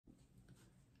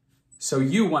So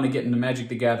you want to get into Magic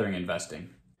the Gathering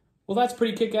investing. Well, that's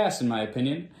pretty kick-ass in my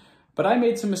opinion. But I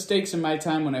made some mistakes in my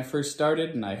time when I first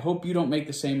started, and I hope you don't make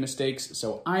the same mistakes,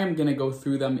 so I am going to go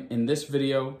through them in this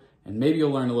video, and maybe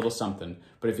you'll learn a little something.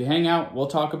 But if you hang out, we'll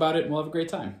talk about it, and we'll have a great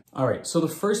time. All right, so the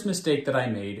first mistake that I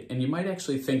made, and you might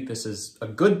actually think this is a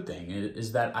good thing,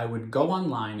 is that I would go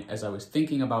online as I was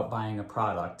thinking about buying a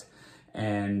product,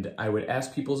 and I would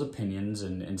ask people's opinions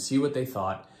and see what they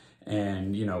thought,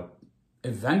 and, you know,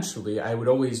 eventually I would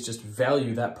always just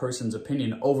value that person's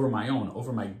opinion over my own,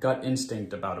 over my gut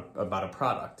instinct about a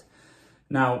product.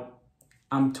 Now,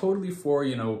 I'm totally for,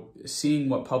 you know, seeing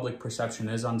what public perception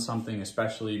is on something,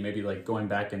 especially maybe like going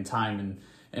back in time and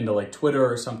into like Twitter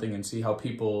or something and see how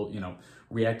people, you know,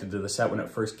 reacted to the set when it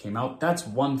first came out. That's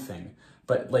one thing.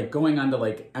 But like going onto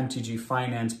like MTG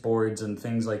finance boards and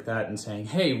things like that and saying,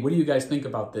 hey, what do you guys think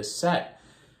about this set?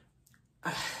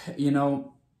 You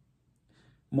know,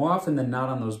 more often than not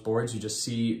on those boards, you just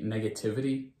see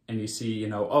negativity and you see, you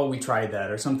know, oh, we tried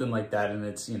that or something like that. And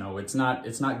it's, you know, it's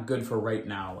not good for right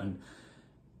now. And,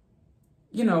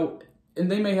 you know,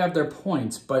 and they may have their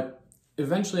points, but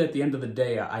eventually at the end of the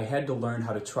day, I had to learn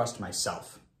how to trust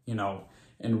myself, you know,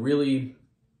 and really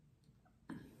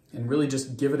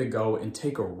just give it a go and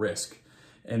take a risk.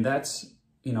 And that's,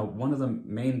 you know, one of the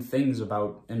main things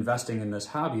about investing in this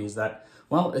hobby is that,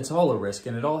 well, it's all a risk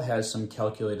and it all has some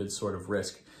calculated sort of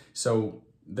risk. So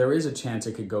there is a chance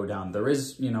it could go down. There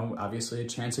is, you know, obviously a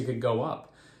chance it could go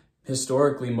up.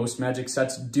 Historically, most Magic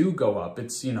sets do go up.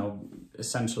 It's, you know,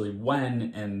 essentially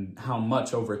when and how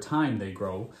much over time they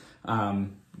grow.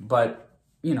 But,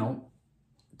 you know,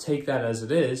 take that as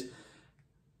it is.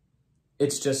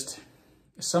 It's just,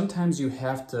 sometimes you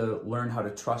have to learn how to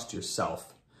trust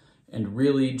yourself and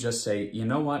really just say, you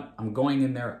know what, I'm going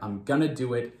in there, I'm gonna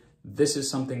do it. This is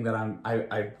something that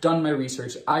I've done my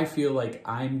research. I feel like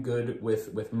I'm good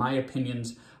with my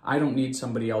opinions. I don't need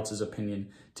somebody else's opinion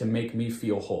to make me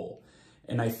feel whole.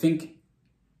 And I think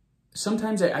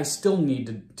sometimes I still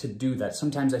need to do that.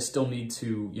 Sometimes I still need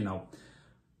to, you know,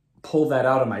 pull that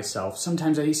out of myself.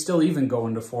 Sometimes I still even go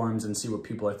into forums and see what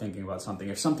people are thinking about something,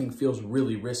 if something feels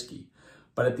really risky.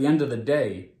 But at the end of the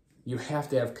day, you have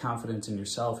to have confidence in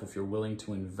yourself if you're willing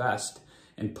to invest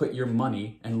and put your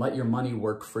money and let your money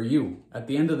work for you. At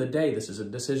the end of the day, this is a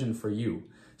decision for you.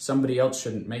 Somebody else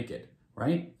shouldn't make it,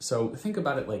 right? So think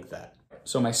about it like that.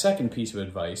 So my second piece of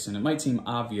advice, and it might seem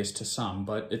obvious to some,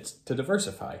 but it's to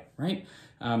diversify, right?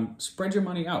 Spread your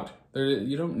money out.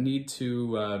 You don't need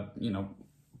to, you know,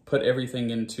 put everything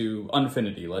into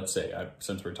Unfinity, let's say,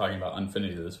 since we're talking about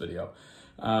Unfinity in this video.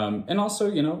 And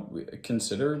also, you know,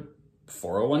 consider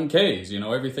 401ks, you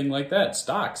know, everything like that,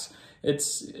 stocks.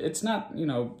 It's not, you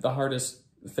know, the hardest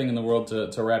thing in the world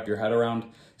to wrap your head around.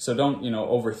 So don't, you know,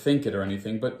 overthink it or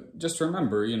anything, but just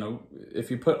remember, you know,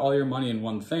 if you put all your money in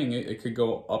one thing, it could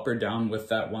go up or down with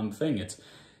that one thing.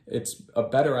 It's a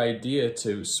better idea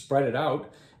to spread it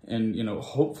out and, you know,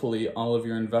 hopefully all of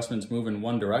your investments move in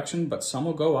one direction, but some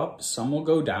will go up, some will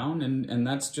go down, and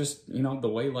that's just, you know, the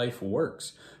way life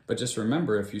works. But just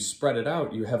remember, if you spread it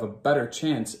out, you have a better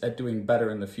chance at doing better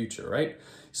in the future, right?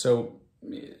 So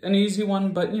an easy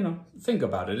one, but, you know, think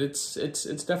about it. It's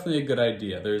definitely a good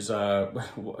idea. There's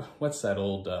what's that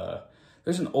old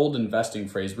there's an old investing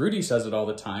phrase. Rudy says it all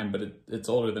the time, but it's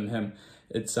older than him.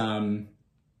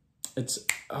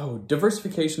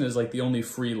 Diversification is like the only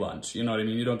free lunch. You know what I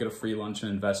mean? You don't get a free lunch in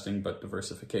investing, but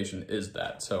diversification is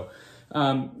that. So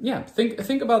yeah,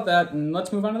 think about that, and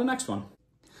let's move on to the next one.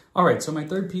 All right, so my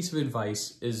third piece of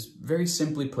advice is very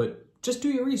simply put, just do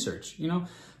your research, you know?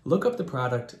 Look up the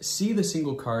product, see the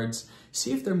single cards,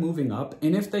 see if they're moving up,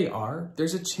 and if they are,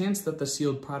 there's a chance that the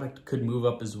sealed product could move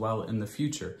up as well in the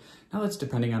future. Now that's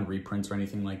depending on reprints or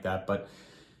anything like that, but,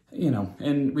 you know,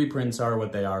 and reprints are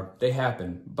what they are, they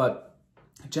happen. But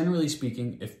generally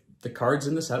speaking, if the cards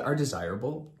in the set are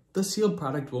desirable, the sealed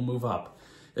product will move up,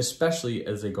 especially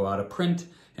as they go out of print,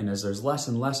 and as there's less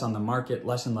and less on the market,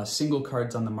 less and less single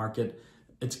cards on the market,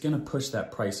 it's going to push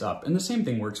that price up. And the same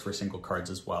thing works for single cards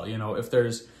as well. You know, if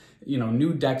there's, you know,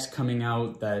 new decks coming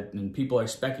out and people are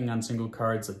speccing on single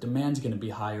cards, the demand's going to be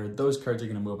higher. Those cards are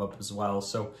going to move up as well.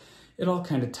 So it all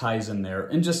kind of ties in there.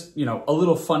 And just, you know, a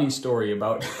little funny story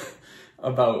about,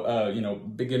 you know,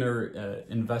 beginner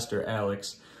investor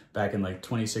Alex back in like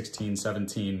 2016,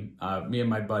 17, me and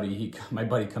my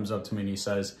buddy comes up to me and he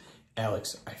says,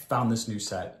 Alex, I found this new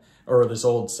set. Or this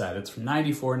old set. It's from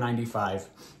 94, 95,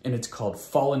 and it's called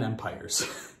Fallen Empires.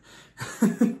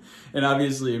 And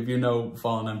obviously, if you know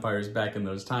Fallen Empires back in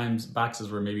those times,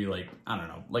 boxes were maybe like, I don't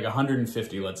know, like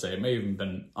 150, let's say. It may have even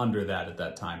been under that at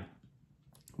that time.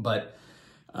 But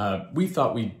we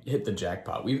thought we hit the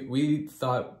jackpot. We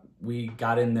thought we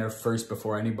got in there first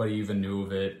before anybody even knew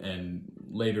of it, and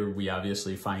later we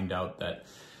obviously find out that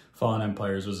Fallen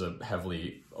Empires was a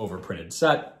heavily overprinted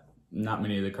set. Not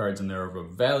many of the cards in there are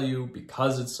of value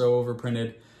because it's so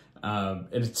overprinted. And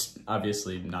it's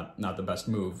obviously not the best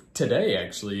move. Today,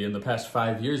 actually, in the past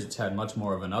 5 years, it's had much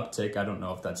more of an uptick. I don't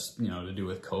know if that's, you know, to do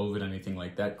with COVID, anything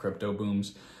like that, crypto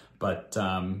booms. But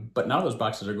now those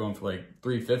boxes are going for like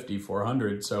 350,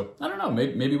 400. So I don't know,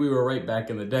 maybe we were right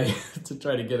back in the day to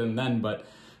try to get in then. But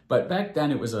back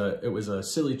then it was a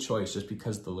silly choice just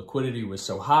because the liquidity was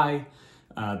so high,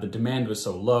 the demand was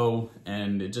so low,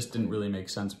 and it just didn't really make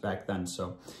sense back then.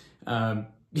 So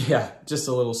yeah, just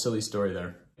a little silly story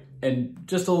there. And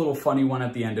just a little funny one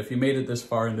at the end. If you made it this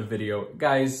far in the video,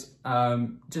 guys,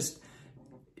 just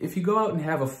if you go out and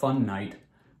have a fun night,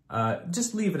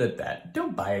 just leave it at that.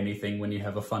 Don't buy anything when you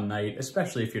have a fun night,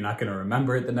 especially if you're not going to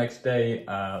remember it the next day.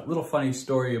 Little funny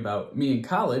story about me in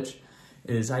college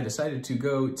is I decided to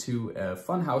go to a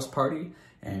fun house party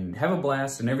and have a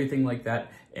blast and everything like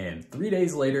that. And 3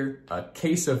 days later, a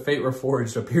case of Fate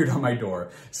Reforged appeared on my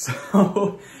door.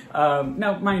 So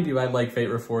now, mind you, I like Fate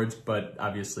Reforged, but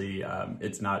obviously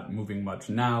it's not moving much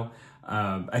now.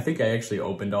 I think I actually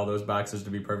opened all those boxes, to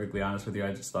be perfectly honest with you.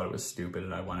 I just thought it was stupid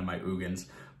and I wanted my Ugins.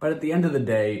 But at the end of the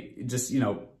day, just, you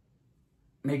know,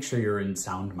 make sure you're in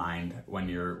sound mind when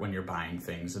you're buying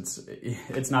things.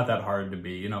 It's not that hard to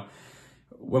be, you know,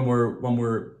 when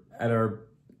we're at our,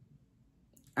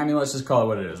 I mean, let's just call it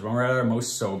what it is. When we're at our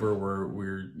most sober,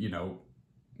 we're you know,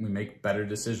 we make better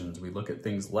decisions. We look at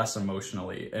things less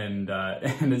emotionally, and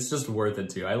it's just worth it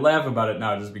too. I laugh about it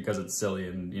now just because it's silly,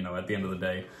 and you know, at the end of the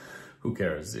day, who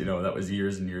cares? You know, that was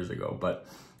years and years ago. But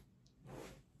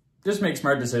just make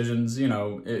smart decisions. You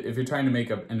know, if you're trying to make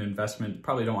an investment,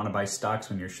 probably don't want to buy stocks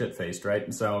when you're shit-faced,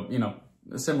 right? So, you know,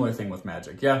 a similar thing with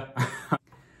Magic, yeah.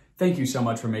 Thank you so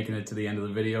much for making it to the end of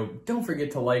the video. Don't forget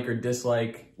to like or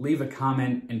dislike, leave a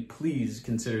comment, and please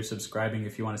consider subscribing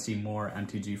if you want to see more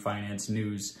MTG Finance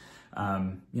news,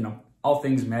 you know, all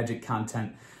things Magic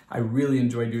content. I really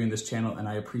enjoy doing this channel, and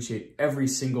I appreciate every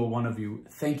single one of you.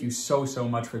 Thank you so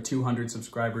much for 200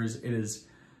 subscribers. It is,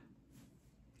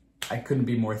 I couldn't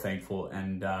be more thankful,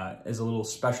 and as a little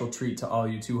special treat to all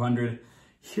you 200,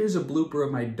 here's a blooper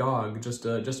of my dog just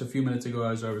a few minutes ago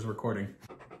as I was recording.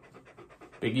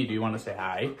 Biggie, do you want to say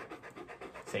hi?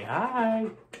 Say hi.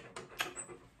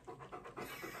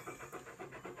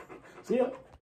 See ya.